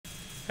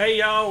Hey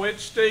y'all,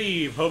 it's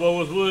Steve, Hobo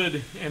with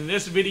Wood. In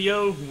this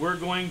video, we're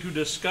going to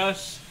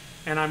discuss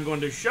and I'm going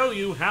to show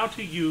you how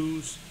to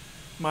use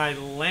my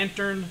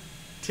lantern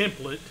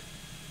template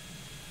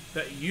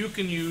that you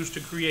can use to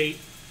create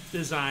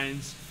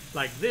designs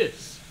like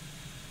this.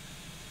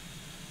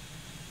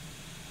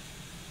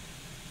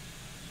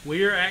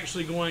 We are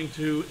actually going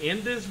to,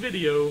 in this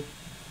video,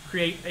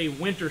 create a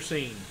winter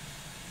scene.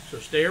 So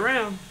stay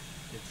around.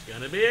 It's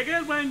going to be a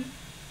good one.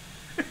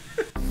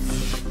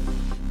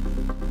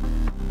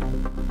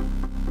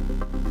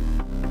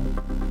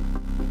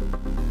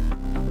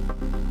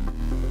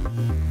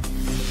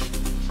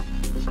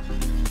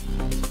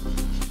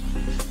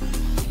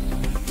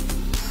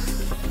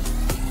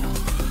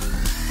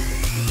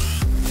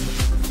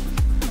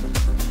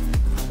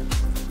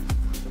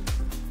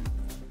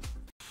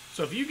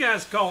 So if you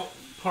guys caught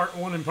part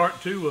 1 and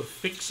part 2 of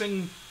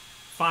fixing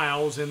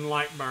files in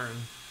Lightburn,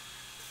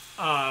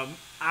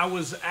 I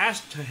was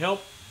asked to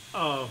help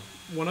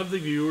one of the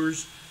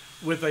viewers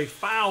with a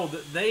file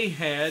that they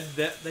had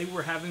that they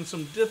were having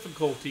some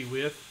difficulty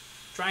with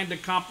trying to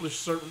accomplish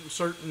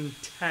certain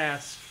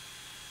tasks.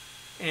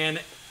 And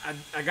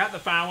I got the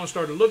file and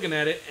started looking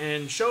at it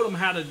and showed them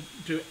how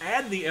to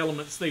add the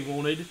elements they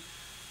wanted.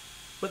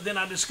 But then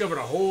I discovered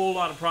a whole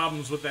lot of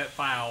problems with that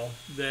file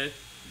that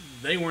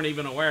they weren't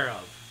even aware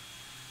of.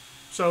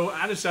 So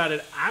I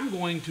decided I'm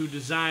going to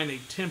design a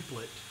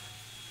template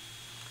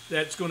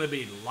that's going to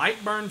be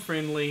Lightburn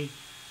friendly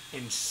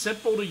and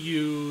simple to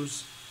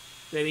use,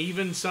 that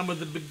even some of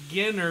the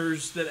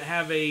beginners that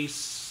have a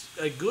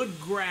good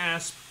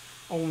grasp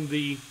on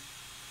the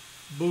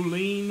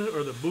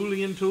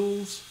Boolean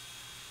tools,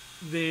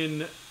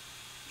 then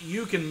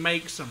you can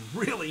make some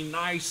really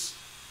nice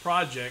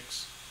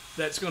projects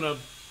that's going to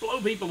blow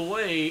people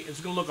away.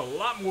 It's going to look a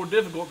lot more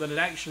difficult than it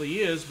actually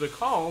is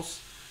because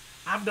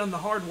I've done the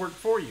hard work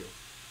for you.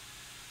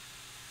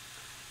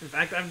 In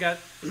fact, I've got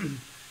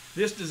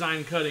this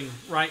design cutting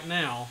right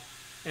now,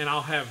 and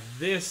I'll have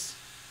this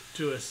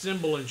to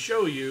assemble and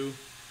show you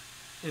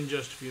in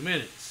just a few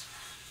minutes.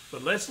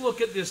 But let's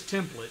look at this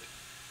template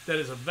that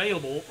is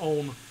available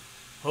on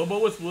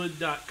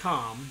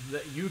hobowithwood.com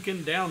that you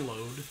can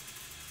download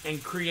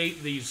and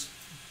create these.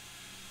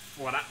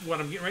 What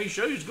I'm getting ready to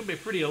show you is going to be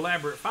a pretty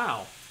elaborate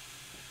file.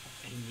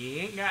 And you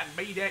ain't got to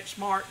be that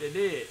smart to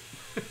do it.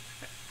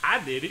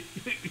 I did it.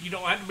 You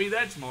don't have to be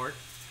that smart.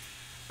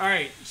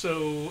 Alright,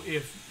 so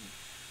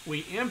if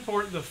we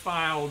import the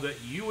file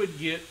that you would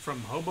get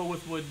from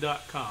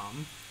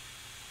hobowithwood.com,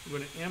 we're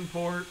going to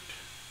import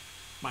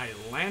my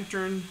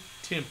lantern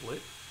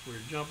template. We're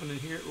jumping in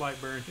here at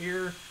Lightburn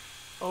here.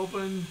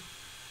 Open.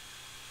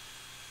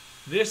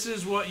 This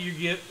is what you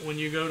get when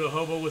you go to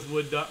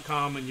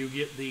hobowithwood.com and you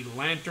get the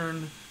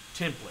lantern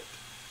template.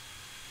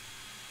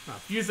 Now, a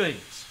few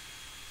things.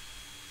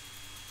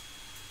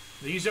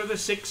 These are the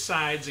 6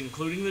 sides,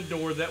 including the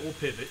door that will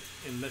pivot.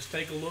 And let's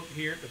take a look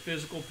here at the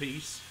physical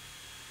piece.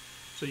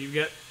 So you've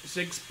got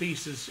 6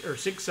 pieces, or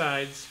 6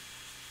 sides,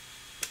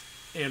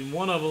 and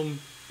one of them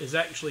is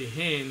actually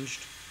hinged,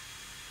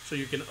 so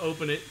you can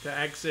open it to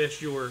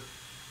access your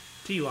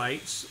tea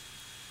lights.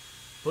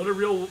 Put a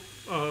real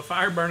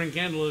fire burning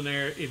candle in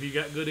there if you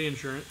got good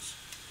insurance.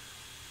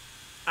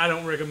 I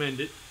don't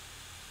recommend it,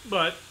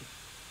 but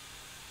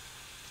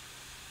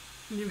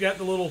you've got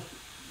the little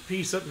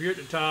piece up here at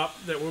the top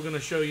that we're going to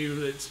show you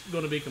that's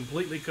going to be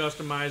completely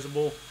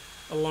customizable,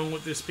 along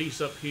with this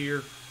piece up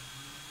here.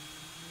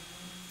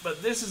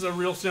 But this is a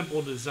real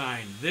simple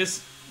design.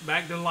 This,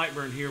 back to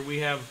Lightburn here, we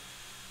have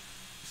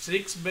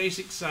 6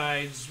 basic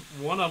sides.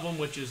 One of them,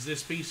 which is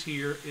this piece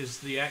here, is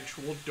the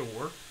actual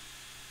door.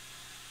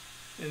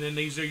 And then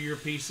these are your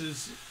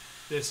pieces.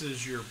 This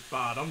is your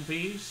bottom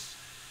piece.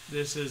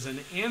 This is an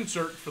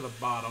insert for the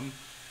bottom.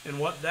 And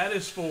what that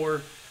is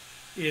for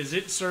is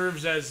it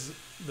serves as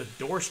the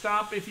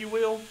doorstop, if you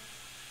will.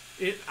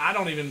 I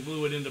don't even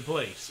glue it into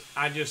place.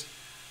 I just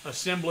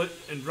assemble it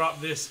and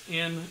drop this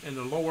in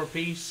the lower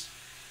piece.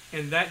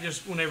 And that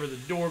just, whenever the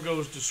door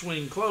goes to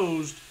swing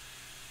closed,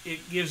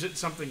 it gives it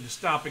something to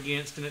stop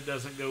against and it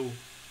doesn't go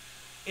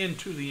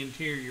into the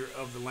interior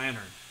of the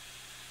lantern.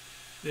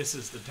 This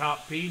is the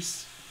top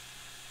piece.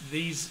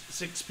 These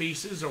 6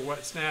 pieces are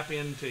what snap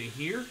into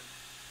here.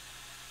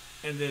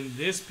 And then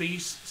this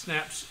piece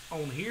snaps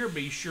on here.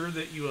 Be sure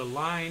that you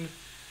align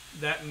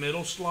that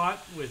middle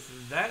slot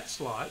with that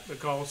slot,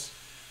 because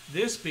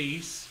this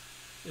piece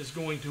is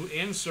going to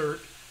insert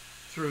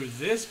through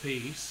this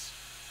piece,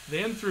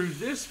 then through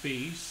this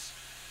piece,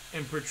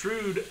 and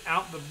protrude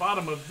out the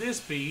bottom of this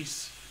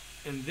piece.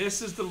 And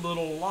this is the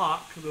little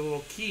lock, the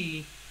little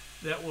key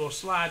that will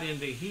slide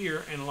into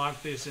here and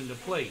lock this into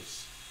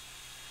place.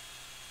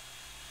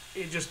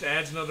 It just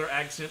adds another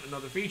accent,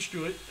 another feature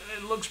to it,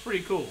 and it looks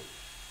pretty cool.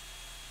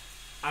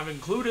 I've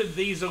included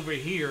these over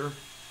here,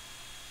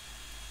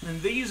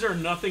 and these are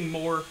nothing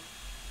more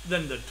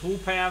than the tool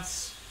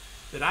paths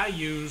that I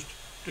used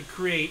to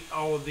create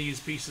all of these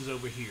pieces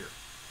over here.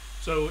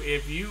 So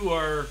if you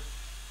are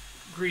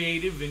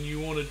creative and you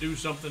want to do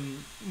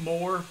something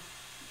more,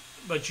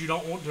 but you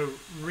don't want to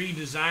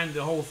redesign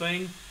the whole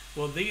thing,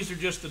 Well, these are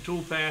just the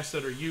tool paths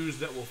that are used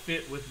that will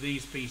fit with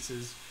these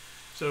pieces.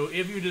 So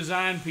if you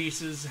design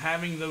pieces,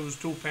 having those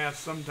tool paths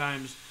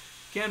sometimes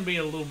can be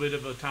a little bit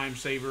of a time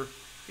saver.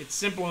 It's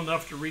simple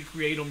enough to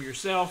recreate them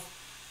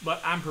yourself,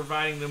 but I'm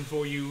providing them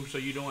for you so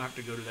you don't have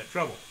to go to that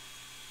trouble.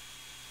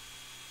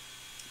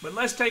 But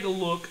let's take a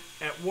look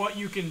at what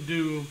you can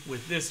do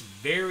with this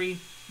very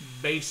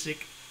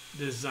basic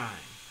design.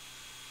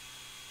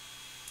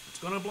 It's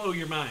going to blow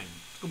your mind.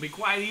 It's going to be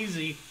quite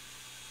easy.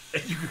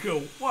 And you could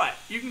go, what?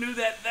 You can do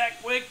that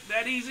quick,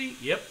 that easy?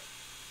 Yep.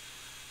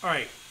 All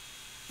right.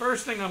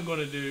 First thing I'm going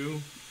to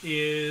do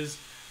is,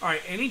 all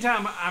right,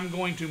 anytime I'm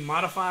going to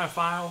modify a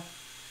file,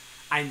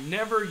 I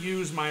never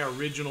use my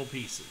original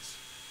pieces.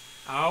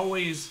 I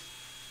always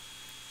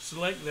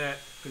select that,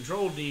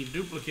 Control D,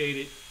 duplicate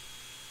it,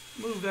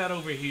 move that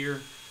over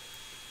here.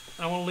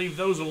 I want to leave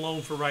those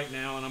alone for right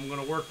now, and I'm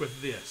going to work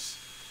with this.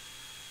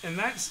 And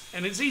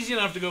it's easy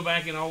enough to go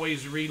back and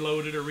always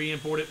reload it or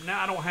re-import it.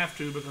 Now I don't have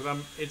to because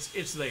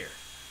it's there.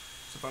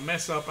 So if I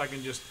mess up, I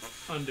can just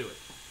undo it.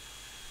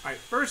 All right,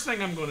 first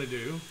thing I'm going to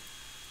do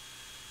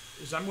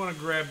is I'm going to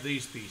grab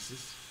these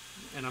pieces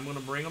and I'm going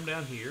to bring them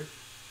down here.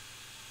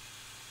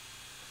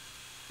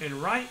 And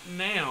right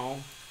now,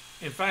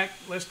 in fact,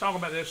 let's talk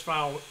about this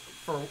file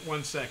for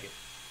 1 second.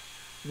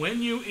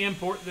 When you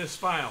import this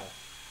file,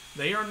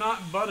 they are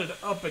not butted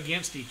up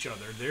against each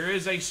other. There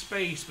is a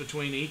space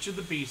between each of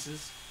the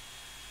pieces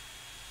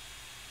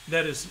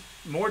that is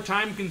more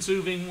time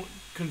consuming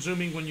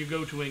when you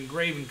go to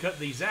engrave and cut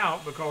these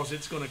out, because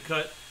it's going to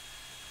cut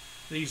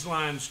these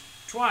lines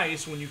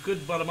twice when you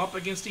could butt them up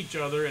against each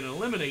other and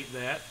eliminate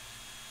that.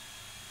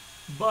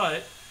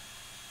 But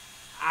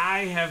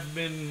I have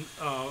been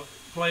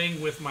playing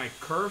with my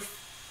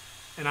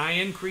kerf, and I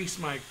increased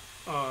my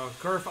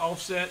kerf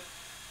offset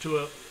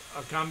to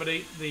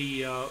accommodate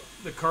the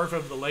kerf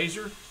of the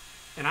laser,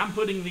 and I'm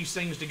putting these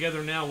things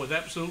together now with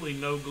absolutely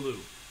no glue.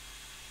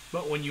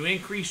 But when you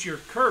increase your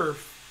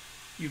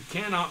kerf, you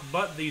cannot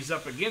butt these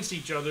up against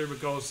each other,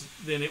 because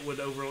then it would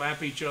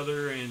overlap each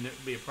other and it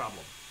would be a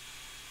problem.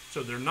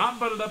 So they're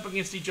not butted up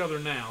against each other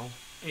now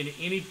in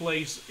any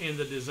place in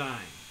the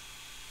design.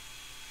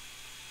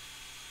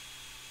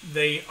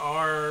 They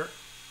are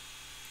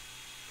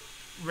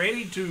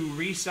ready to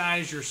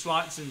resize your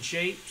slots and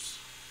shapes.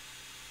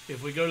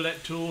 If we go to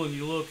that tool and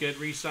you look at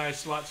resize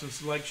slots and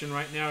selection,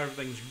 right now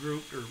everything's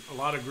grouped, or a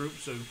lot of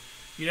groups, so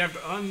you'd have to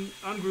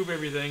ungroup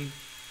everything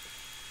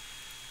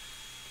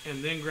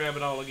and then grab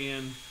it all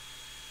again,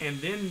 and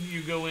then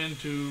you go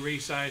into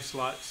resize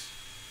slots,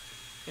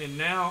 and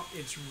now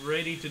it's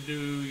ready to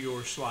do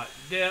your slot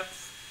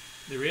depth.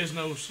 There is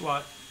no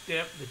slot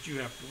depth that you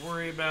have to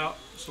worry about.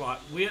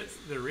 Slot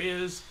width, there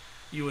is.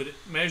 You would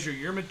measure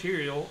your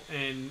material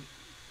and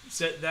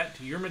set that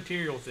to your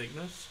material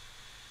thickness,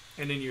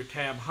 and then your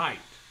tab height.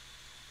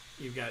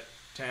 You've got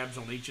tabs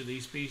on each of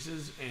these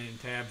pieces and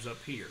tabs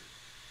up here.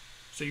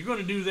 So you're going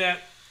to do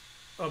that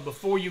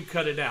before you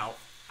cut it out.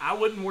 I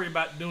wouldn't worry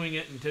about doing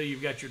it until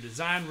you've got your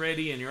design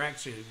ready and you're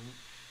actually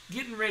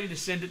getting ready to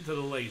send it to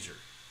the laser.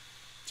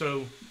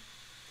 So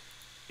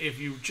if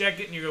you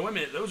check it and you go, wait a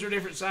minute, those are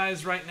different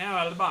sizes right now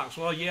out of the box.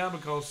 Well, yeah,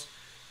 because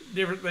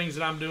different things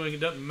that I'm doing, it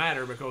doesn't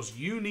matter, because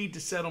you need to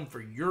set them for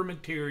your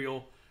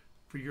material,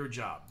 for your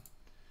job.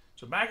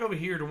 So back over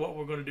here to what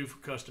we're going to do for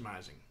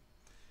customizing.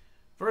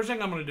 First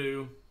thing I'm going to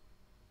do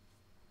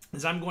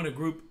is I'm going to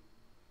group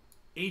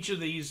each of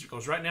these,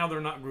 because right now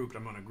they're not grouped.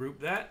 I'm going to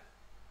group that,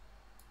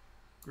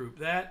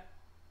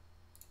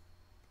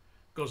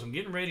 because I'm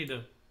getting ready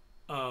to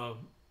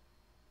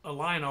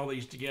align all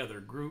these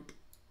together. Group,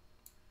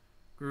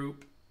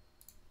 group,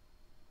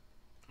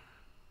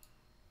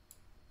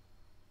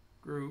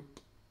 group,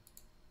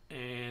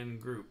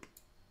 and group.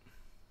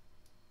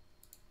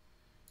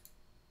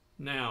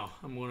 Now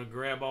I'm going to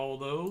grab all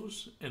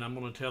those and I'm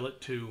going to tell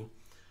it to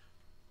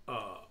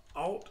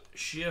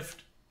Alt-Shift-H.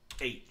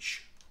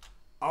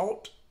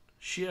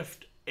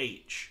 Alt-Shift-H,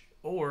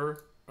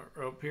 or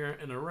up here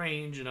in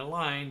arrange and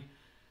align,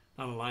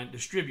 not align,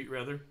 distribute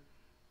rather.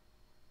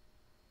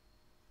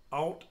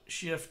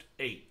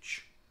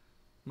 Alt-Shift-H.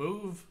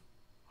 Move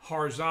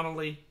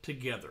horizontally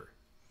together.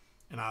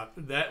 And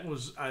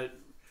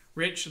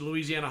Rich, the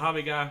Louisiana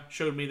hobby guy,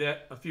 showed me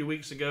that a few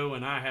weeks ago,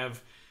 and I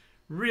have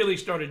really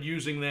started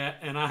using that,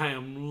 and I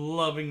am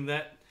loving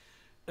that.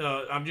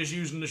 I'm just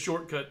using the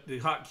shortcut, the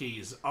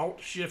hotkeys,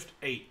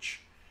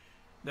 Alt-Shift-H.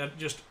 That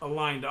just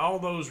aligned all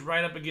those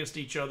right up against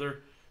each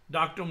other,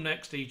 docked them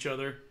next to each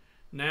other.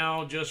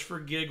 Now, just for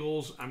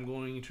giggles, I'm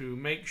going to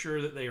make sure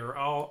that they are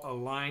all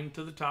aligned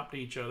to the top to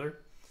each other.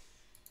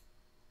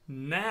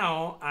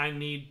 Now, I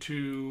need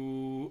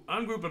to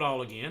ungroup it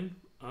all again,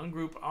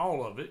 ungroup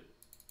all of it.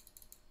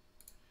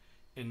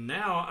 And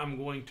now I'm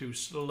going to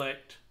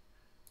select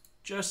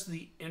just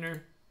the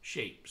inner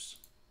shapes.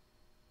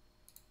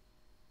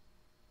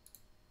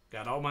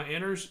 Got all my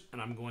inners,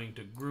 and I'm going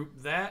to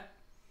group that,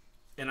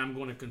 and I'm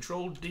going to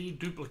Control D,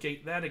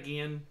 duplicate that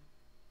again,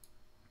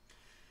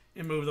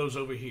 and move those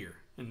over here.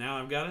 And now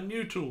I've got a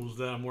new tools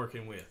that I'm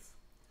working with.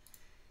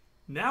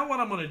 Now what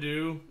I'm going to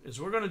do is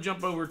we're going to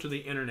jump over to the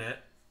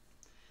internet,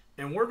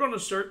 And we're going to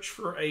search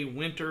for a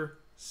winter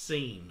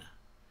scene.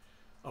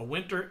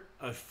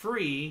 A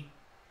free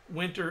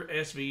winter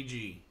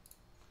SVG.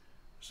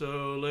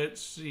 So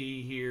let's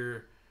see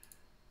here.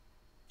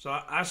 So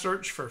I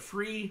searched for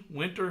free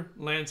winter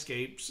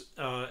landscapes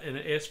in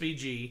an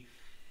SVG,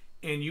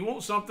 and you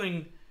want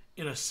something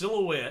in a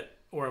silhouette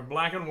or a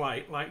black and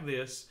white like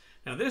this.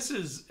 Now this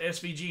is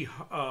SVG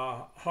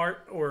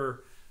Heart,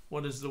 or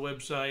what is the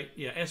website?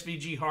 Yeah,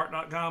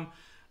 svgheart.com.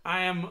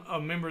 I am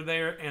a member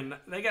there, and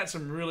they got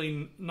some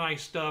really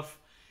nice stuff,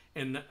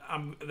 and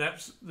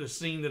that's the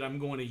scene that I'm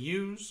going to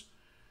use.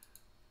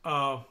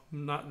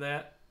 Not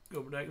that,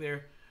 go back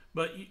there.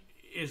 But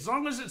as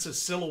long as it's a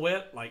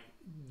silhouette like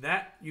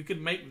that, you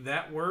can make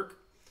that work.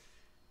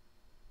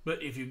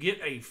 But if you get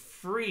a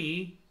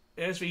free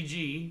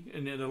SVG,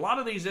 and then a lot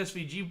of these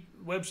SVG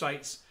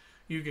websites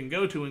you can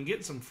go to and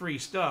get some free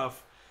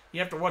stuff, you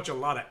have to watch a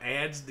lot of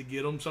ads to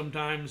get them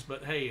sometimes.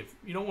 But hey, if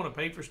you don't want to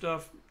pay for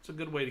stuff, it's a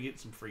good way to get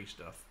some free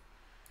stuff.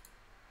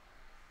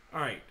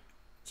 All right,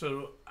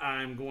 so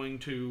I'm going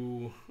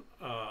to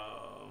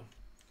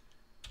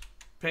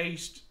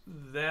paste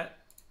that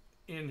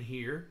in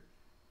here.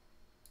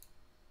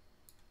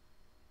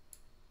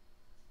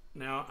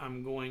 Now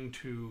I'm going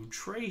to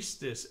trace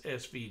this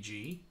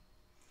SVG,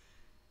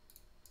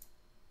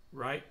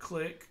 right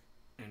click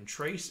and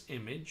trace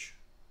image,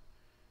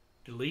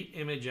 delete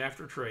image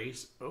after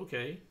trace,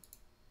 okay.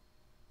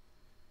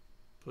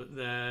 Put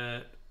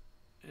that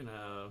in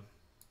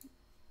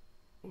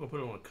we're gonna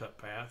put it on a cut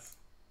path.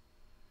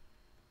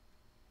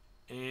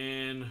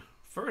 And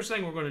first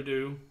thing we're gonna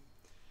do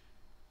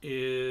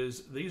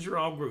is, these are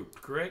all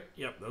grouped, correct?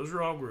 Yep, those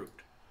are all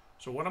grouped.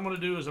 So what I'm going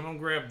to do is I'm going to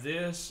grab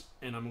this,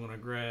 and I'm going to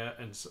grab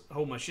and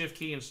hold my shift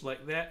key and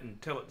select that and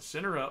tell it to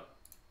center up.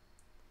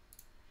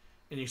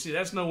 And you see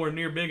that's nowhere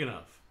near big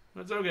enough.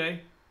 That's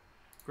okay.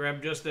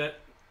 Grab just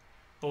that,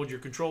 hold your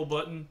control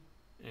button,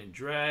 and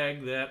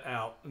drag that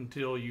out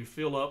until you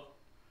fill up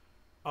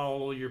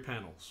all your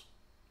panels.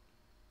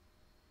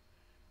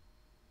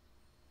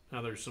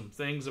 Now there's some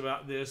things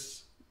about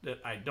this that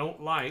I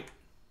don't like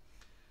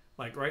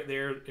right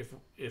there,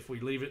 if we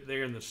leave it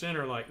there in the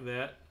center like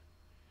that,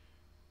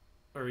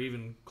 or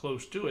even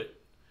close to it.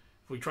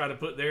 If we try to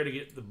put there to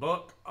get the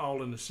buck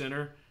all in the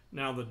center,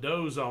 now the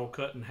doe's all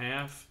cut in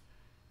half.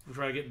 If we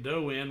try to get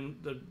doe in,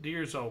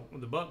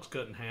 the buck's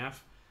cut in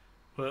half.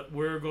 But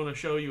we're going to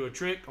show you a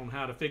trick on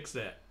how to fix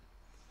that.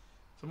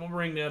 So I'm going to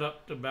bring that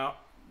up to about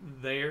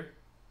there,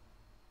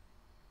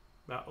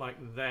 about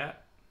like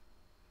that.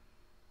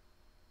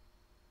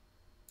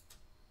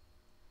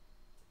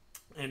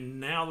 And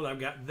now that I've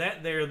got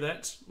that there,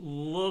 that's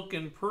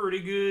looking pretty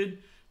good.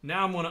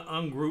 Now I'm going to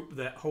ungroup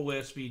that whole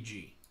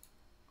SVG.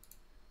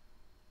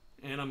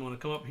 And I'm going to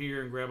come up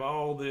here and grab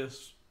all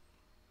this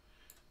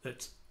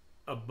that's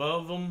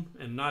above them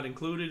and not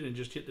included, and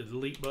just hit the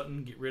delete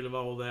button, get rid of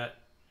all that.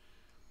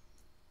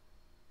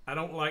 I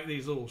don't like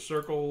these little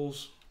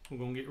circles. We're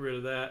going to get rid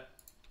of that,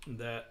 and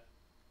that,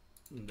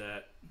 and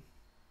that.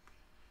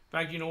 In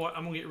fact, you know what?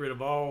 I'm going to get rid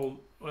of all,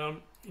 well,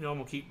 I'm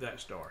going to keep that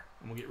star.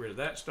 I'm going to get rid of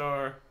that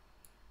star,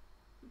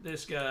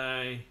 this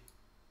guy,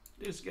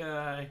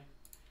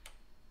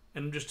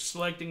 and I'm just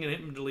selecting and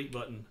hitting the delete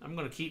button. I'm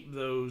going to keep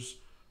those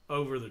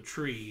over the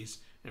trees.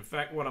 In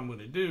fact, what I'm going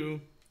to do,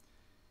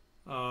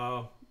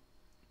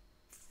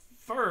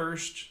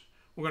 first,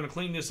 we're going to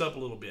clean this up a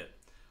little bit.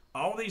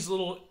 All these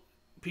little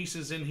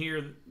pieces in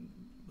here,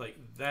 like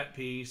that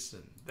piece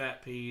and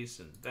that piece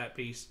and that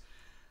piece,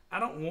 I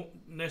don't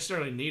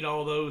necessarily need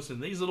all those. And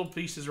these little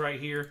pieces right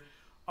here,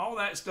 all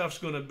that stuff's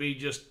going to be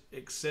just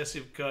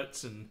excessive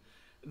cuts, and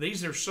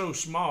these are so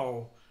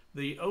small.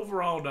 The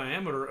overall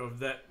diameter of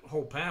that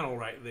whole panel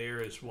right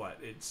there is what?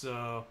 It's,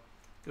 go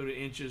to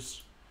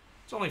inches.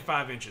 It's only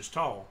 5 inches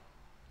tall.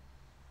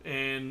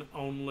 And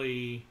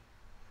only,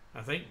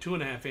 I think,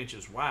 2.5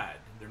 inches wide.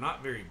 They're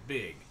not very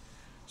big.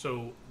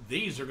 So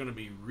these are going to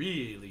be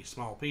really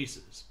small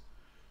pieces.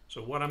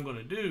 So what I'm going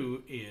to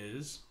do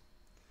is,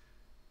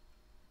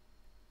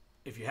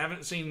 if you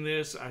haven't seen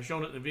this, I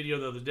showed it in the video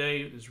the other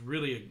day. It's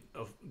really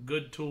a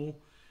good tool.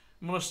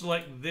 I'm going to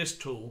select this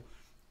tool.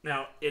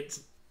 Now,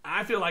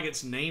 I feel like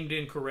it's named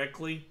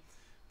incorrectly,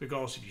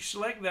 because if you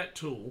select that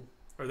tool,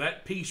 or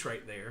that piece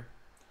right there,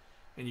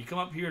 and you come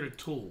up here to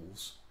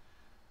Tools,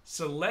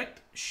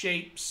 select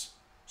Shapes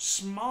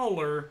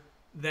Smaller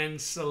Than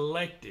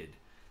Selected.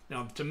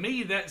 Now, to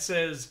me, that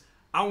says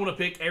I want to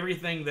pick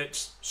everything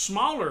that's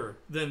smaller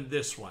than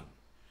this one.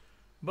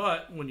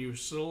 But when you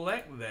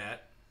select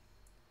that,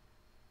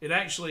 it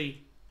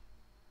actually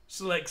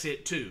selects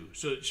it too.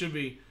 So it should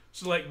be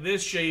select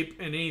this shape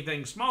and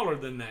anything smaller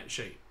than that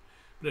shape.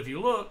 But if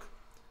you look,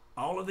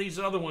 all of these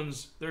other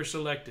ones, they're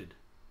selected.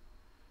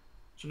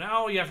 So now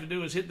all you have to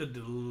do is hit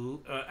the,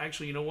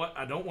 actually, you know what?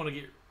 I don't want to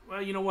get,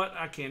 well, you know what?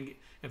 I can get,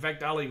 in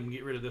fact, I'll even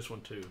get rid of this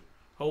one too.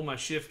 Hold my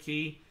shift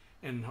key,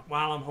 and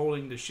while I'm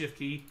holding the shift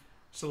key,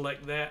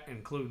 select that,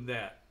 include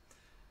that.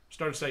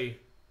 Start to say,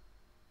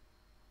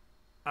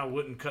 I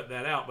wouldn't cut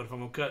that out, but if I'm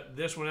going to cut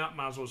this one out,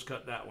 might as well just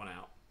cut that one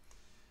out.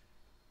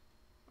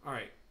 All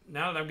right,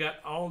 now that I've got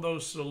all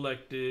those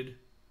selected,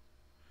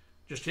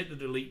 just hit the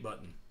delete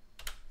button.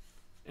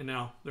 And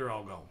now they're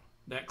all gone.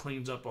 That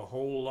cleans up a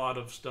whole lot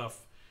of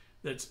stuff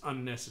that's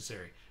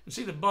unnecessary. And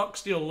see, the buck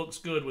still looks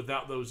good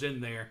without those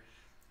in there,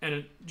 and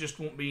it just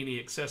won't be any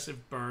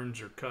excessive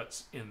burns or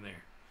cuts in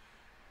there.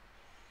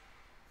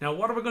 Now,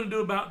 what are we going to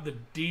do about the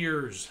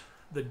deers?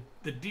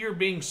 The deer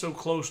being so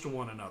close to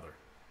one another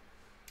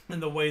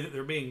and the way that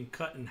they're being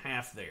cut in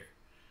half there.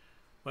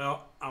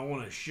 Well, I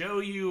want to show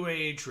you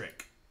a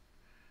trick.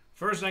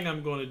 First thing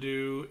I'm going to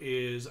do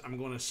is I'm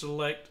going to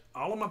select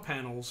all of my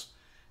panels,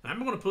 and I'm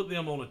going to put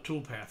them on a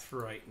toolpath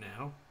for right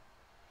now.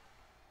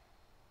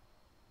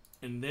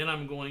 And then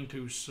I'm going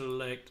to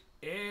select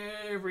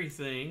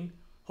everything,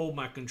 hold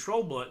my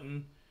control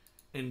button,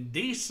 and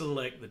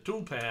deselect the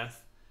toolpath,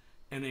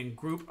 and then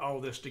group all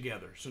this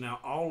together. So now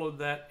all of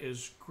that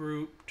is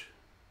grouped.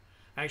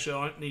 Actually,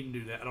 I don't need to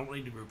do that. I don't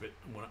need to group it.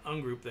 I'm going to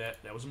ungroup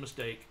that. That was a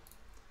mistake.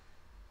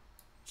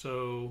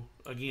 So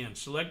again,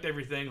 select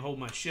everything, hold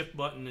my shift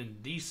button,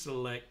 and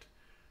deselect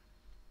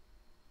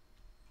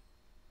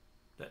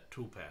that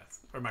toolpath,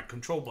 or my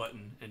control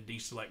button, and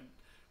deselect.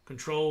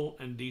 Control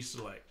and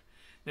deselect.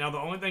 Now the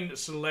only thing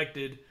that's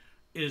selected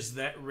is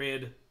that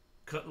red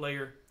cut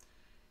layer.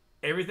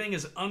 Everything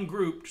is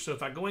ungrouped, so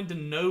if I go into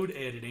node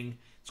editing,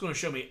 it's going to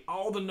show me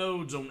all the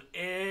nodes on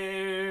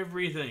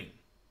everything.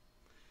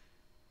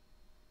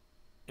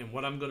 And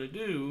what I'm going to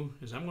do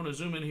is I'm going to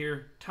zoom in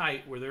here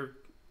tight where they're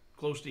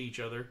close to each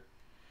other.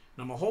 And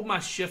I'm going to hold my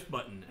shift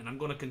button, and I'm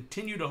going to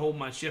continue to hold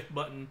my shift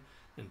button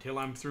until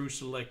I'm through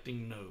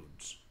selecting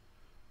nodes.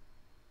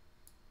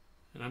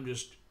 And I'm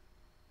just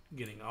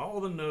getting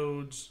all the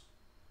nodes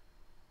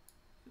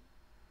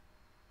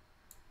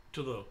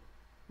to the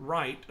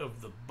right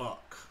of the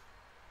buck.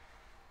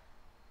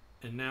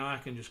 And now I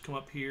can just come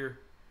up here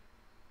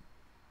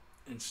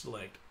and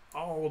select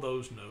all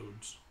those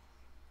nodes.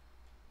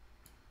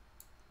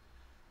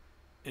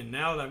 And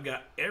now that I've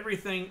got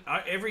everything,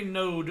 every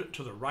node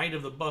to the right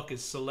of the buck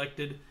is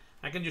selected,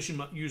 I can just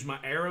use my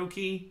arrow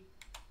key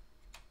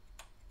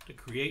to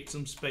create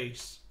some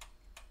space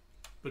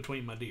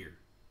between my deer.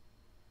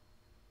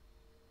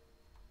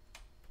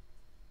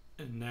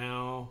 And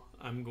now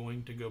I'm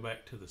going to go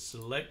back to the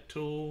select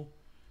tool,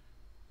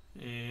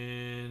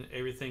 and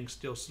everything's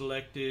still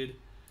selected.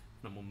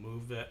 And I'm going to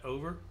move that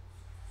over.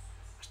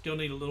 I still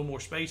need a little more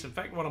space. In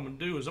fact, what I'm going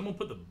to do is I'm going to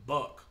put the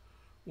buck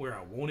where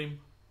I want him.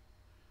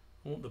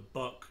 I want the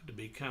buck to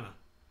be kind of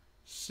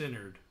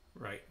centered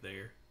right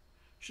there.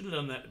 Should have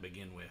done that to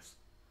begin with.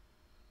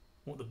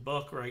 I want the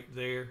buck right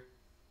there.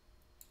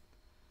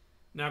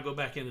 Now go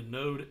back into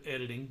node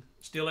editing.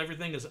 Still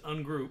everything is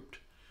ungrouped.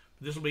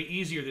 But this will be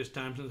easier this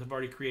time since I've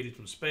already created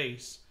some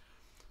space.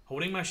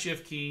 Holding my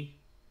shift key,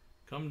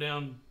 come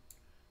down,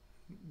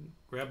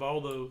 grab all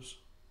those.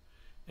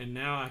 And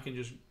now I can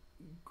just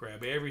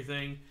grab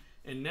everything.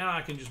 And now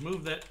I can just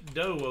move that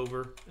doe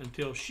over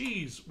until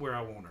she's where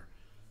I want her.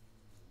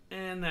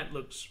 And that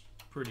looks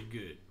pretty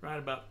good, right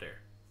about there.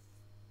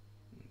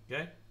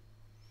 Okay?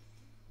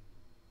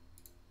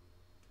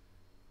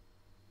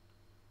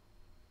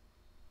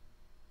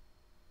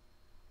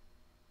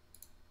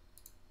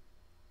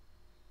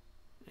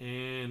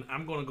 And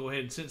I'm going to go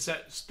ahead, and since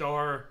that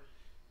star,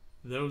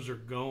 those are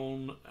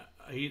gone.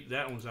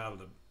 That one's out of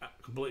the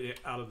completely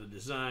out of the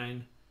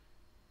design.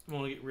 I'm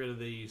going to get rid of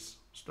these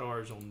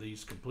stars on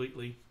these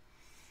completely.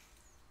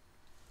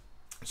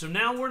 So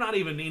now we're not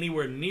even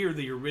anywhere near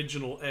the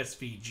original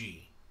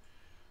SVG.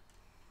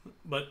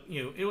 But,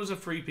 you know, it was a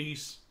free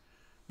piece,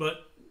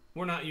 but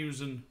we're not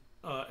using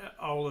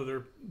all of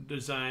their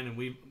design, and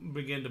we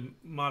begin to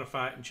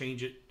modify it and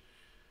change it.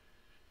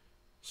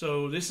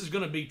 So this is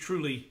going to be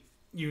truly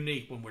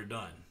unique when we're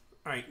done.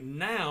 All right,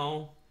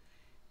 now,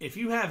 if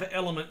you have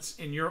elements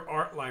in your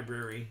art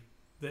library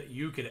that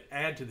you could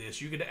add to this,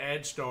 you could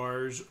add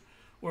stars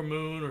or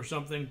moon or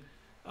something.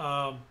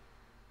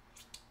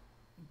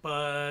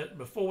 But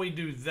before we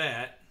do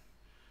that,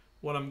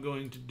 what I'm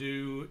going to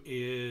do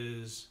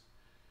is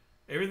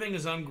everything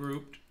is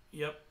ungrouped.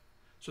 Yep.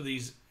 So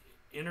these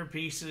inner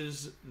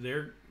pieces,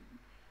 they're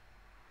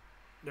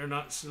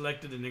not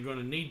selected, and they're going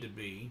to need to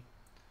be.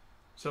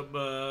 So,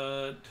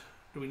 but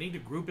do we need to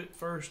group it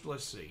first?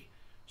 Let's see.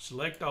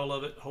 Select all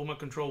of it, hold my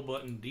control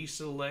button,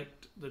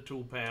 deselect the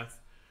toolpath,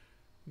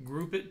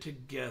 group it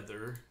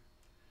together,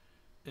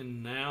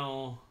 and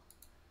now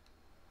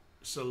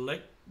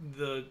select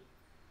the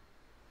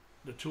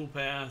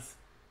toolpath,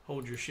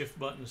 hold your shift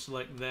button to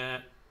select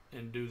that,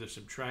 and do the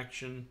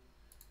subtraction.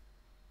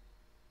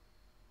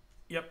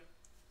 Yep,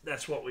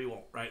 that's what we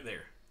want right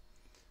there.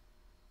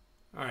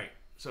 All right,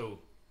 so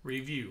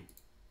review.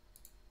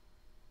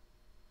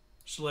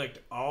 Select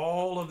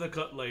all of the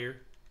cut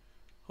layer,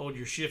 hold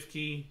your shift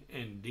key,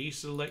 and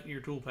deselect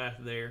your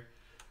toolpath there.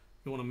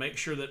 You want to make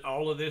sure that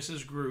all of this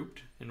is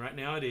grouped, and right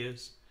now it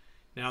is.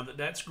 Now that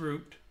that's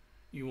grouped,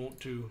 you want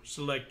to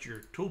select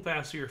your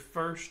toolpaths here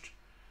first,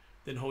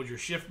 then hold your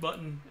shift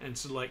button and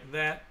select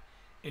that,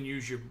 and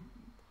use your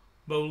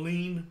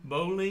Boolean.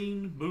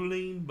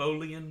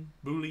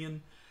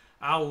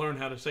 I'll learn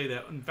how to say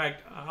that. In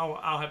fact,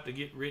 I'll have to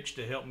get Rich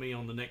to help me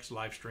on the next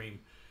live stream.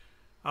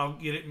 I'll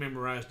get it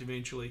memorized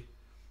eventually.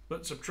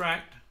 But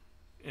subtract,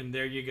 and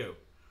there you go.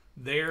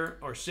 There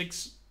are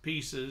 6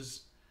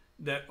 pieces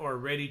that are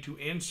ready to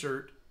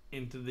insert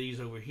into these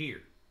over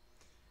here.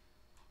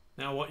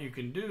 Now what you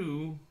can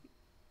do,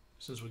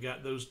 since we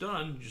got those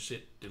done, just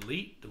hit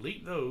delete,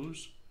 delete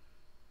those.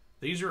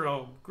 These are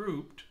all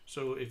grouped,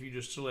 so if you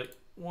just select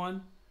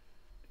one,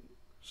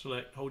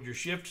 select, hold your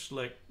shift,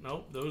 select,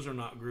 nope, those are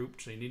not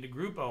grouped, so you need to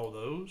group all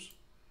those.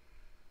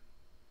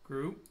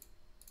 Group,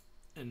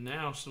 and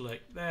now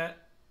select that,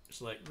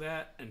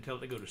 and tell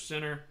it to go to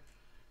center,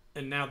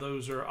 and now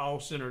those are all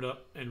centered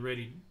up and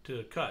ready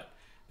to cut.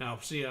 Now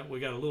see,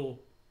 we got a little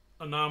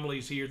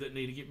anomalies here that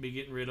need to be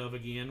getting rid of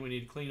again. We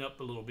need to clean up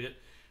a little bit.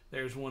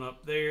 There's one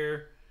up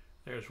there,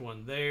 there's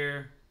one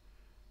there.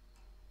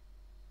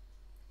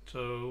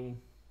 So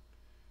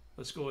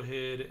let's go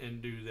ahead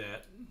and do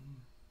that.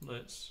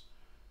 Let's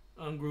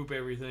ungroup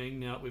everything.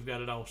 Now that we've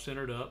got it all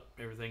centered up,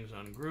 everything's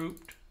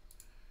ungrouped,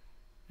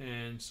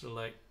 and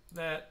select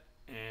that,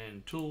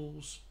 and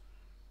tools,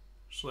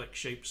 select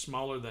shape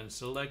smaller than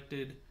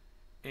selected,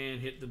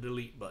 and hit the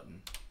delete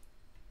button,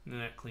 and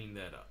that cleaned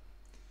that up.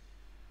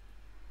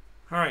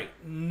 All right,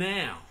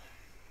 now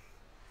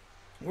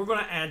we're going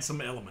to add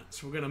some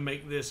elements. We're going to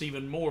make this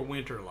even more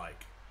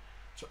winter-like.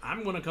 So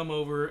I'm going to come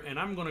over and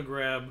I'm going to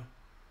grab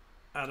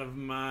out of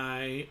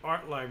my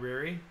art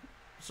library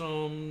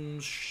some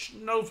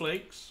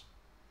snowflakes.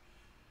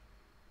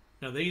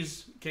 Now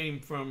these came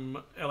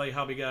from LA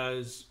Hobby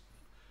Guys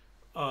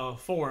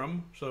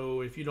forum,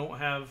 so if you don't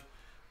have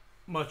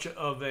much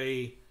of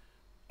a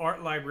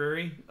art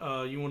library,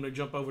 you want to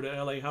jump over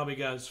to LA Hobby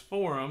Guys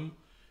forum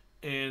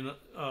and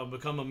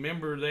become a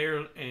member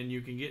there, and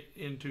you can get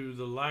into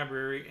the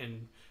library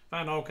and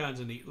find all kinds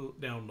of neat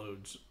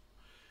downloads.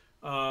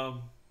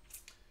 All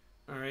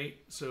right,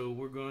 so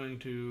we're going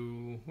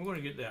to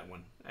get that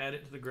one, add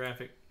it to the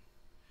graphic.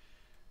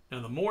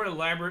 Now the more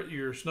elaborate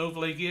your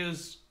snowflake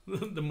is,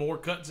 the more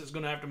cuts it's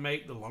going to have to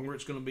make, the longer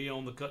it's going to be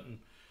on the cutting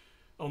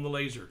on the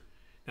laser.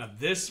 Now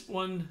this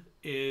one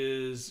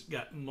is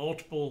got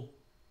multiple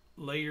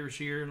layers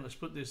here. Let's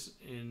put this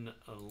in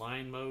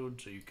align mode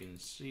so you can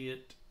see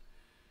it.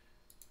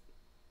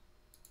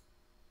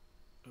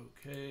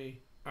 Okay,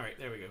 all right,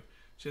 there we go.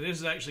 So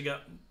this has actually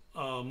got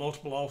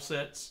multiple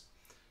offsets.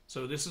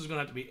 So this is going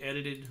to have to be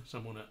edited. So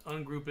I'm going to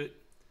ungroup it,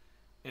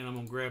 and I'm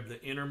going to grab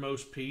the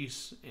innermost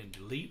piece and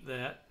delete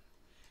that.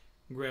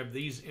 Grab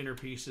these inner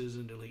pieces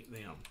and delete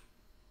them.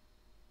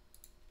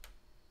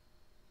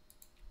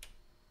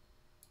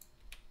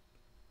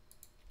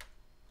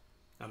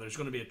 Now there's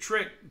going to be a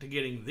trick to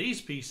getting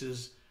these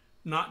pieces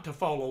not to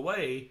fall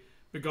away,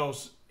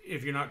 because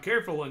if you're not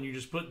careful and you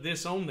just put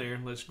this on there,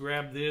 let's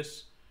grab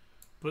this,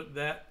 put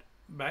that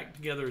back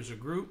together as a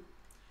group,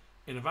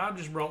 and if I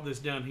just brought this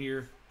down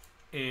here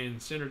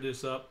and center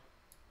this up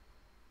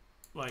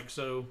like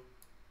so,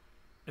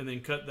 and then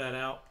cut that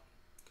out,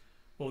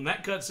 well, when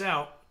that cuts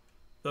out,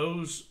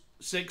 those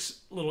 6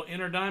 little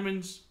inner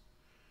diamonds,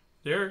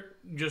 they're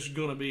just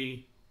going to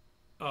be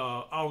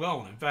all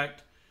gone. In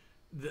fact,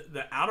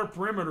 the outer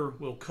perimeter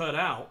will cut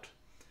out,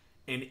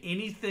 and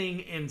anything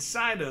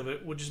inside of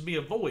it will just be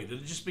a void. It'll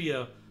just be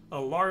a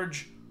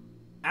large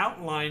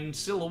outline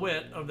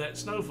silhouette of that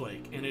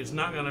snowflake, and it's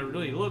not going to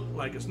really look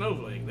like a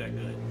snowflake that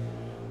good.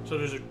 So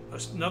there's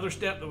another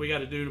step that we got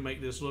to do to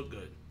make this look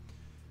good.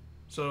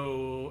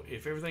 So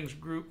if everything's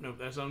grouped, nope,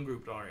 that's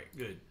ungrouped. All right,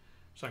 good.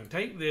 So I can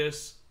take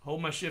this,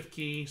 hold my shift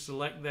key,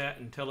 select that,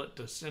 and tell it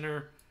to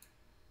center,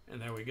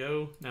 and there we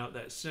go. Now that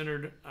that's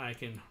centered, I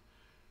can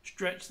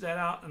stretch that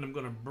out, and I'm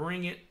going to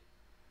bring it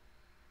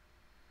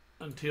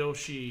until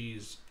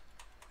she's,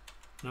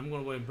 and I'm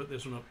going to go ahead and put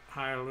this one up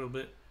higher a little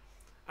bit.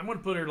 I'm going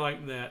to put her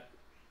like that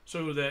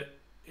so that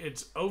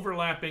it's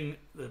overlapping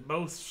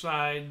both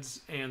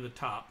sides and the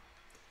top.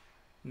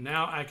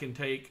 Now I can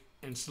take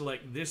and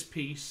select this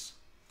piece.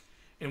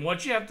 And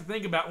what you have to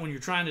think about when you're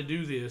trying to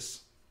do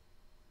this,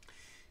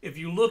 if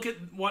you look at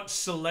what's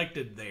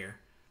selected there,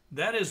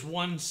 that is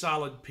one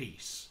solid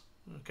piece,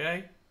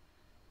 okay?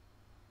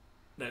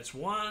 That's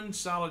one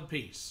solid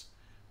piece.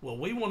 Well,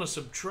 we want to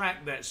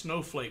subtract that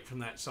snowflake from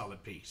that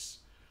solid piece.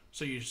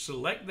 So you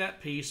select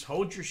that piece,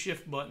 hold your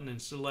shift button,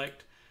 and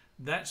select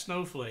that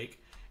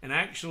snowflake. And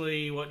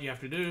actually what you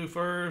have to do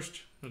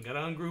first, you've got to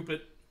ungroup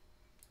it.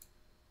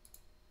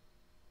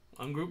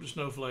 Ungroup the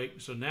snowflake.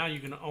 So now you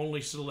can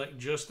only select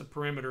just the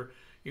perimeter.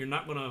 You're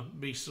not going to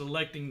be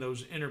selecting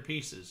those inner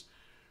pieces.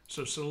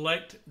 So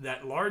select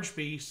that large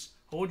piece,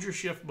 hold your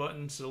shift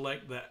button,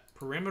 select that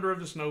perimeter of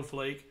the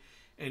snowflake,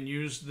 and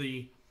use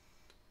the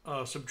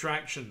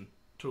subtraction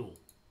tool.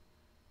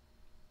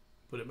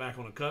 Put it back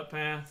on a cut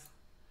path.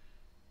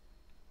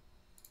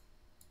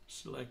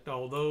 Select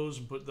all those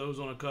and put those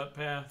on a cut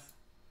path.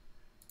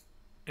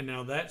 And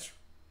now that's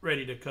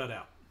ready to cut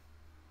out.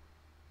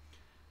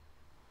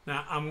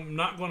 Now I'm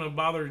not going to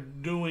bother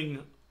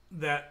doing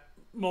that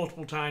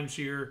multiple times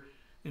here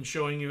and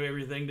showing you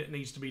everything that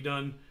needs to be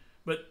done,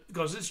 but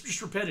because it's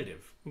just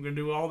repetitive. We're going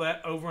to do all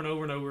that over and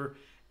over and over,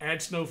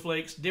 add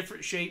snowflakes,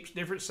 different shapes,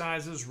 different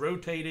sizes,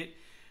 rotate it,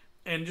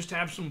 and just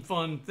have some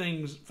fun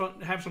things.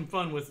 Have some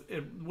fun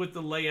with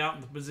the layout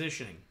and the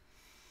positioning.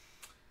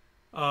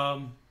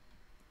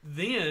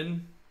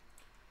 Then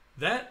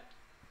that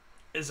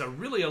is a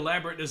really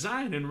elaborate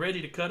design and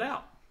ready to cut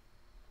out.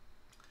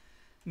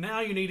 Now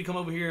you need to come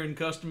over here and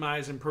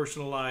customize and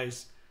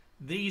personalize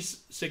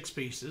these 6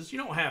 pieces. You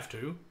don't have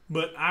to,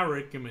 but I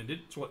recommend it.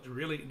 It's what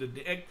really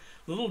the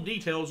little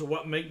details are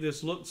what make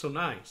this look so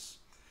nice.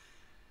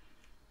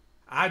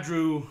 I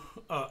drew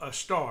a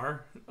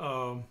star.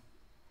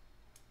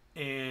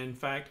 And in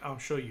fact, I'll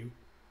show you.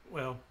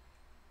 Well,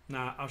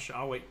 nah,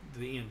 I'll wait to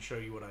the end to show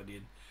you what I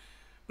did.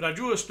 But I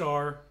drew a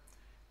star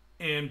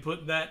and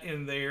put that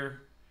in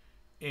there,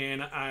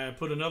 and I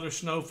put another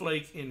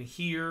snowflake in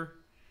here,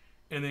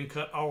 and then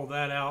cut all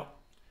that out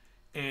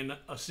and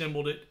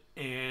assembled it.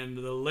 And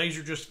the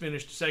laser just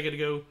finished a second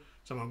ago,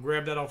 so I'm gonna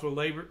grab that off the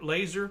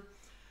laser.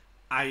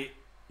 I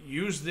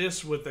used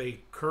this with a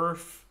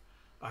kerf.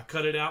 I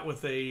cut it out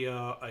with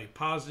a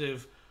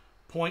positive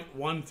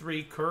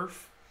 0.13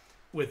 kerf.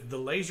 With the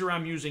laser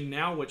I'm using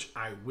now, which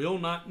I will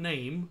not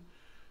name,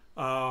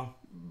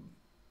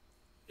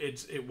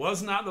 it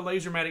was not the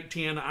Lasermatic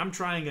 10. I'm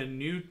trying a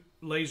new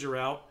laser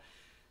out,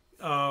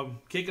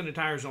 kicking the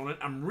tires on it.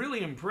 I'm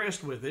really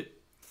impressed with it,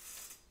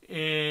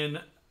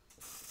 and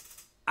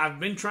I've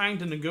been trying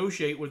to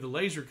negotiate with the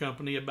laser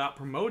company about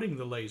promoting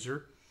the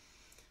laser.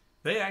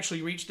 They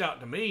actually reached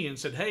out to me and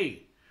said,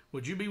 "Hey,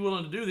 would you be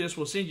willing to do this?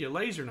 We'll send you a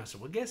laser." And I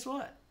said, "Well, guess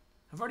what?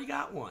 I've already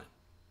got one.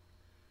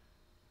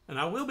 And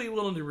I will be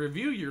willing to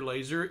review your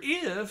laser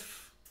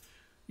if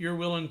you're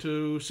willing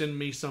to send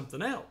me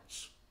something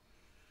else."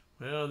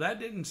 Well, that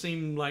didn't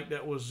seem like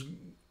that was,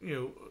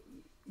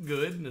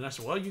 good. And I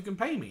said, "Well, you can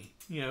pay me,"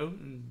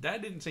 and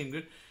that didn't seem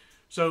good.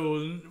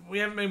 So we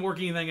haven't been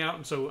working anything out,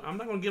 and so I'm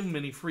not going to give them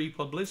any free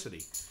publicity.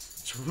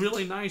 It's a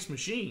really nice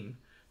machine.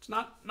 It's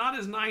not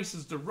as nice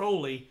as the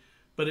Rolly,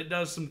 but it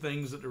does some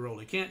things that the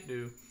Rolly can't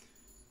do.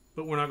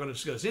 But we're not going to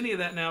discuss any of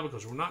that now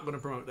because we're not going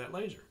to promote that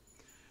laser.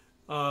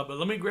 But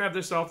let me grab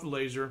this off the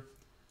laser,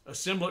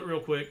 assemble it real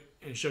quick,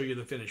 and show you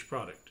the finished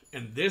product.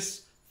 And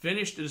this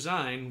finished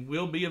design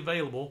will be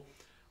available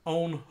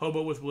on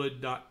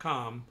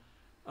hobowithwood.com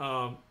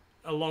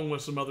along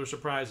with some other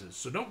surprises.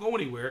 So don't go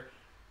anywhere,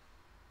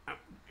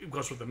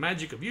 because with the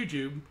magic of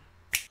YouTube,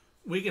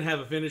 we can have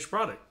a finished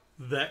product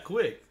that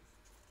quick.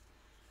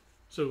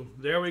 So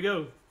there we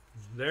go.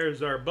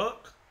 There's our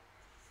buck,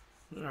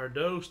 our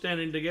doe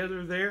standing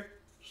together there,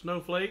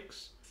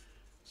 snowflakes.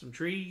 Some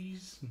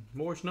trees,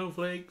 more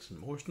snowflakes, and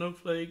more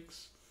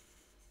snowflakes.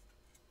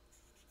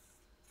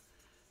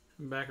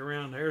 And back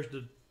around, there's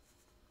the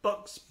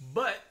buck's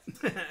butt.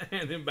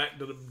 And then back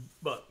to the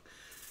buck.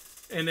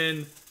 And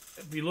then,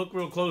 if you look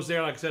real close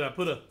there, like I said, I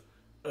put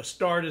a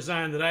star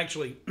design that I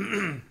actually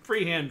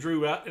freehand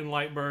drew out in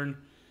Lightburn.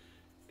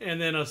 And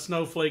then a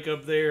snowflake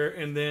up there.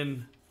 And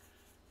then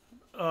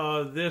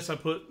this, I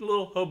put a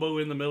little hobo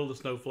in the middle of the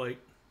snowflake.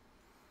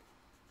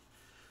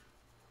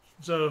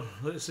 So,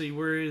 let's see,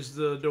 where is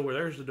the door?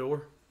 There's the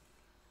door.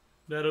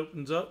 That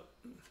opens up.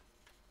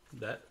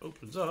 That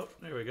opens up.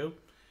 There we go.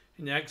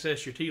 And you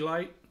access your tea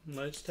light.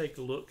 Let's take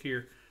a look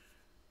here.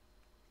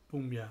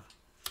 Boom, yeah.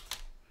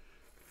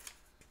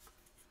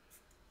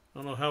 I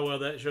don't know how well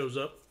that shows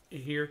up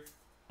here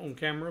on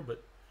camera,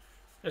 but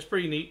that's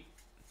pretty neat.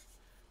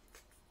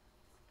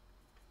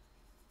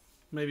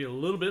 Maybe a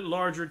little bit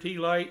larger tea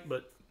light,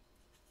 but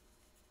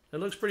it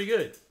looks pretty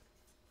good.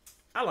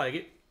 I like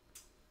it.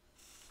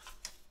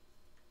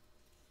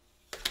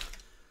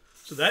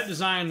 So that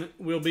design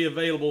will be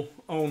available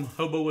on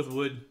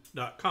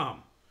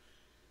hobowithwood.com.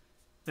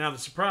 Now the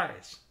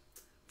surprise.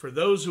 For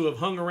those who have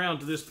hung around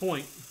to this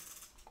point,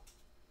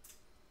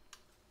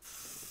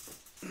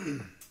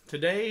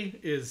 today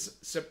is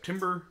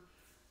September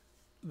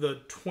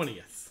the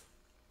 20th.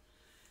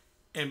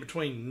 And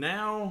between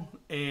now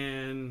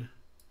and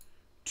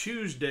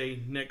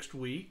Tuesday next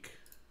week,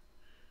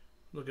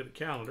 look at the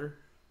calendar.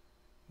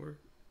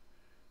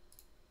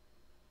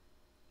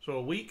 So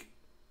a week.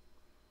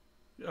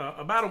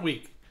 About a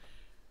week,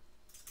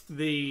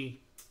 the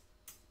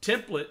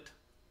template,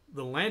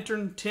 the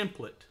lantern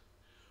template,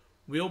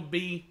 will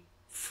be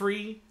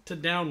free to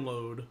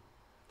download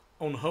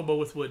on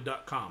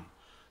hobowithwood.com.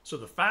 So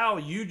the file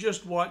you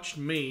just watched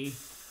me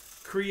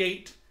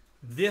create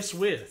this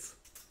with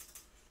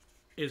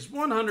is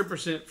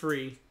 100%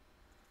 free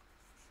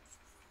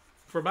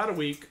for about a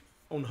week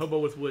on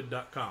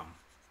hobowithwood.com.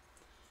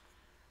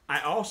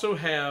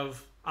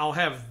 I'll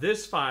have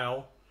this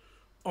file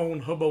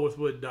on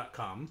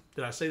hobowithwood.com.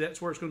 Did I say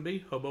that's where it's going to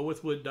be?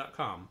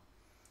 hobowithwood.com.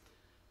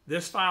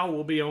 This file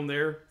will be on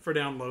there for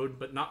download,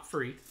 but not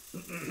free.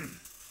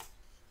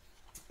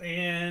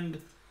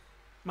 And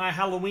my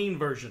Halloween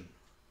version,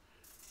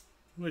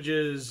 which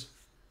is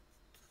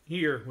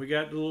here. We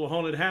got the little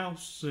haunted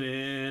house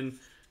and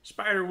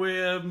spider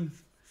web.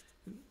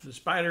 The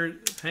spider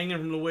hanging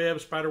from the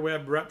web. Spider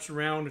web wraps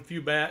around a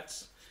few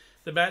bats.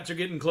 The bats are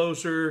getting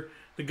closer.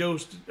 The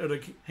ghost, or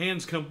the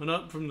hands coming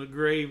up from the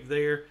grave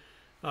there.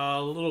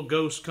 A little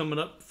ghost coming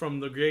up from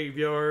the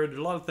graveyard.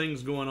 A lot of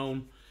things going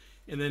on.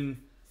 And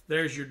then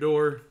there's your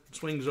door.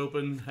 Swings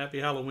open. Happy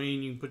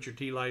Halloween. You can put your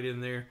tea light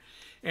in there.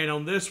 And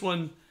on this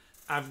one,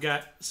 I've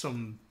got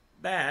some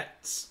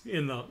bats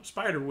in the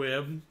spider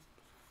web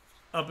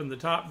up in the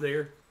top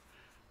there.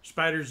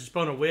 Spiders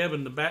spun a web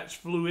and the bats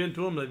flew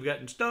into them. They've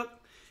gotten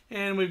stuck.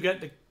 And we've got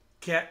the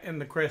cat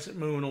and the crescent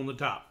moon on the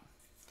top.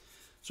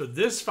 So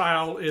this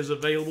file is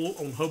available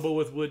on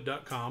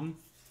hobowithwood.com.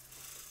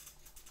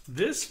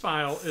 This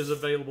file is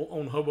available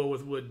on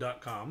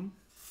hobowithwood.com.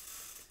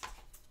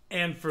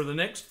 And for the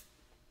next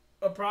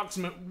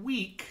approximate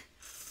week,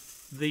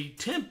 the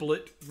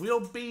template will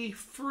be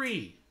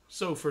free.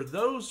 So for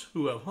those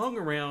who have hung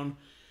around,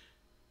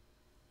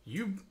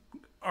 you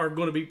are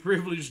going to be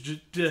privileged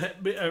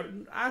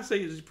I say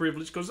it's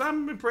privileged because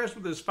I'm impressed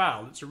with this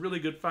file. It's a really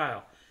good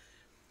file.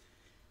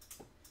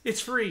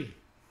 It's free.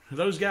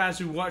 Those guys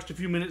who watched a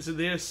few minutes of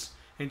this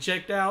and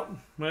checked out,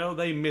 well,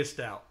 they missed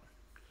out.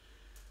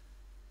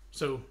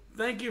 So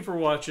thank you for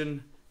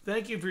watching.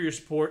 Thank you for your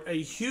support. A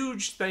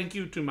huge thank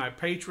you to my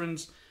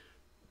patrons.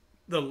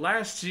 The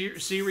last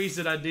series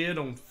that I did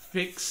on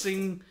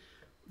fixing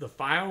the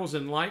files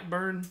in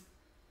Lightburn,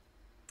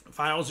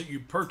 files that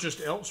you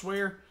purchased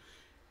elsewhere,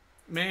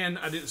 man,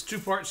 I did this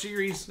 2-part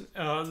series.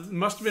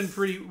 Must have been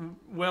pretty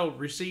well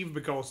received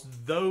because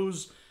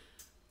those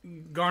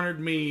garnered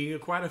me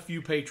quite a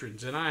few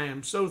patrons. And I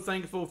am so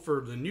thankful for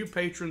the new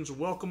patrons.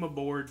 Welcome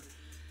aboard.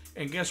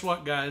 And guess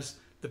what, guys?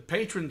 The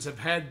patrons have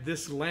had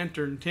this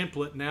lantern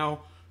template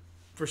now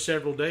for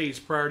several days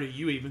prior to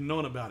you even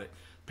knowing about it.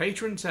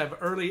 Patrons have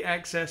early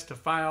access to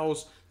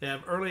files. They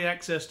have early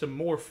access to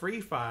more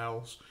free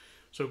files.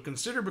 So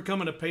consider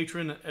becoming a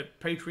patron at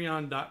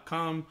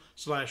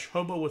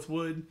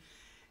patreon.com/hobowithwood.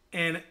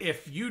 And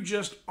if you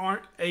just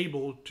aren't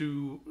able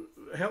to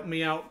help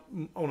me out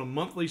on a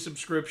monthly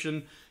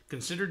subscription,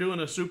 consider doing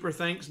a super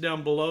thanks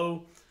down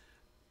below.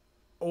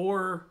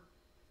 Or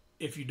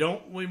if you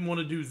don't even want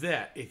to do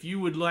that, if you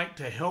would like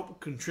to help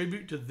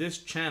contribute to this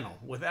channel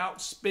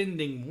without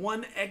spending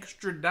one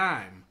extra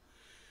dime,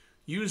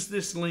 use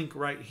this link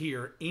right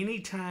here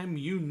anytime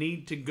you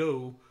need to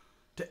go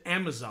to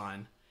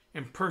Amazon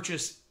and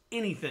purchase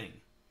anything.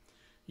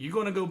 You're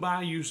going to go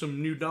buy you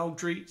some new dog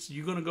treats.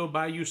 You're going to go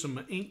buy you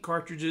some ink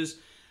cartridges.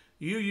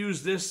 You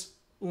use this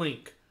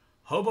link,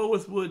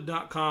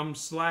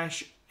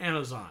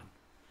 hobowithwood.com/Amazon.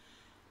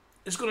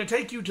 It's going to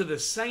take you to the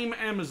same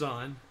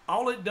Amazon.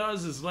 All it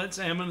does is lets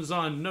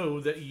Amazon know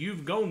that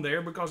you've gone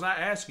there because I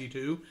asked you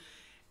to.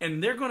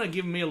 And they're going to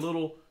give me a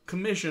little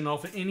commission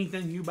off of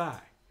anything you buy.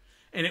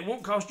 And it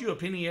won't cost you a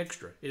penny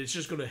extra. It's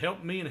just going to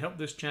help me and help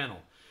this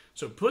channel.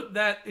 So put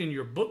that in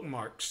your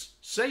bookmarks.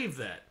 Save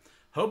that.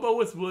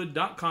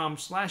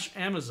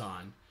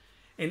 hobowithwood.com/Amazon.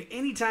 And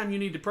anytime you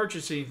need to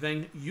purchase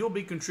anything, you'll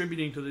be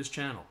contributing to this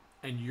channel.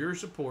 And your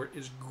support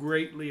is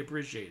greatly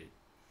appreciated.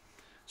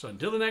 So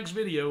until the next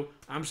video,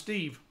 I'm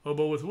Steve,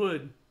 Hobo with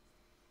Wood,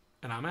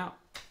 and I'm out.